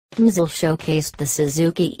Mzl showcased the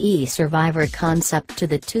Suzuki e-Survivor concept to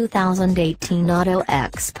the 2018 Auto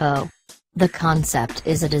Expo. The concept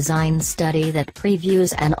is a design study that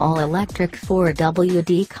previews an all-electric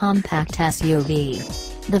 4WD compact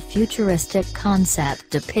SUV. The futuristic concept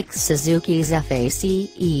depicts Suzuki's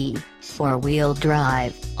FACE, four-wheel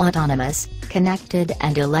drive, autonomous, connected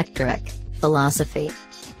and electric, philosophy.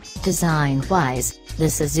 Design-wise, the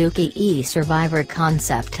Suzuki e-Survivor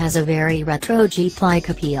concept has a very retro Jeep-like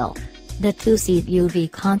appeal. The two-seat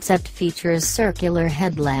UV concept features circular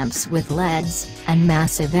headlamps with LEDs, and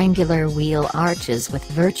massive angular wheel arches with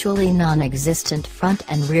virtually non-existent front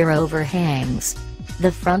and rear overhangs.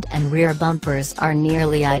 The front and rear bumpers are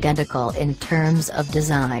nearly identical in terms of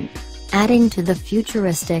design. Adding to the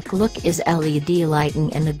futuristic look is LED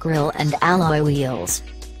lighting in the grille and alloy wheels.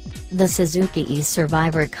 The Suzuki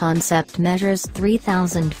e-Survivor concept measures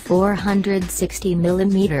 3,460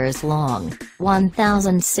 mm long,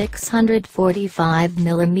 1,645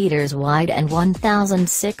 mm wide and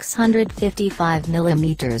 1,655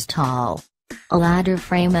 mm tall. A ladder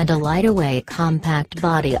frame and a lightweight compact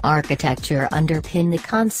body architecture underpin the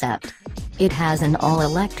concept. It has an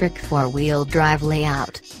all-electric four-wheel drive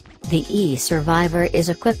layout. The e-Survivor is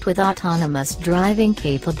equipped with autonomous driving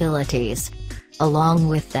capabilities. Along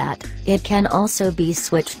with that, it can also be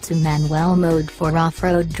switched to manual mode for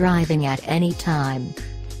off-road driving at any time.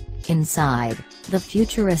 Inside, the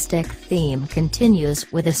futuristic theme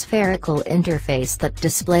continues with a spherical interface that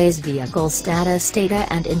displays vehicle status data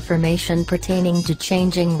and information pertaining to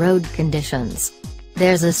changing road conditions.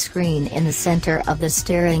 There's a screen in the center of the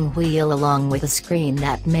steering wheel along with a screen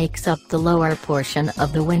that makes up the lower portion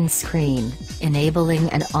of the windscreen, enabling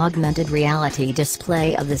an augmented reality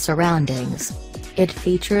display of the surroundings. It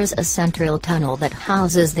features a central tunnel that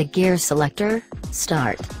houses the gear selector,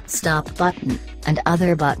 start, stop button, and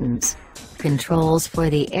other buttons. Controls for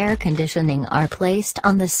the air conditioning are placed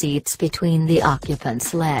on the seats between the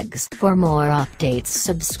occupants' legs. For more updates,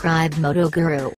 subscribe Moto Guru.